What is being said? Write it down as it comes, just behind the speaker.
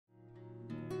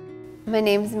My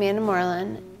name is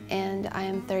Moreland, and I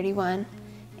am 31,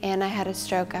 and I had a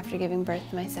stroke after giving birth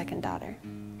to my second daughter.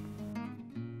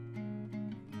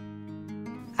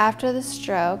 After the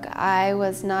stroke, I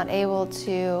was not able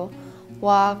to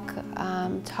walk,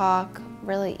 talk,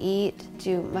 really eat,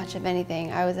 do much of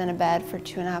anything. I was in a bed for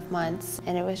 2.5 months,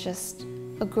 and it was just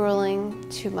a grueling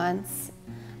 2 months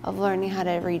of learning how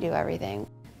to redo everything.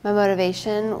 My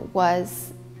motivation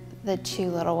was the 2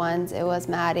 little ones. It was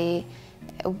Maddie,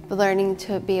 learning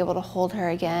to be able to hold her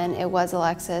again. It was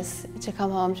Alexis, to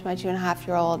come home to my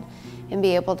 2.5-year-old and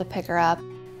be able to pick her up.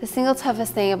 The single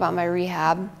toughest thing about my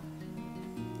rehab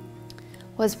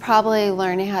was probably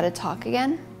learning how to talk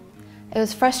again. It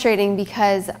was frustrating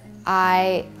because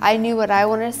I knew what I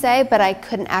wanted to say, but I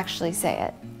couldn't actually say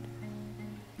it.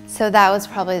 So that was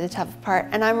probably the toughest part,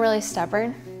 and I'm really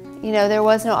stubborn. You know, there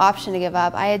was no option to give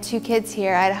up. I had 2 kids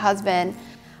here, I had a husband.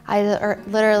 I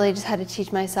literally just had to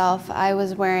teach myself. I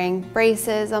was wearing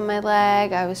braces on my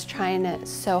leg. I was trying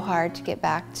so hard to get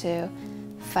back to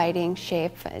fighting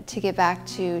shape, to get back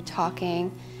to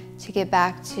talking, to get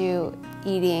back to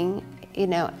eating. You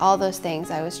know, all those things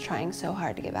I was trying so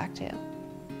hard to get back to.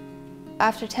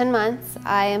 After 10 months,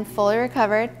 I am fully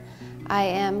recovered. I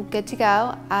am good to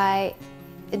go. I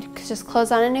just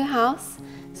closed on a new house,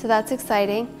 so that's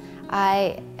exciting.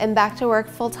 I am back to work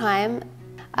full time.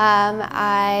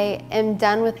 I am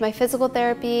done with my physical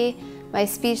therapy, my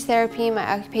speech therapy, my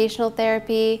occupational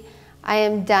therapy. I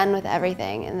am done with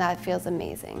everything, and that feels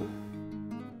amazing.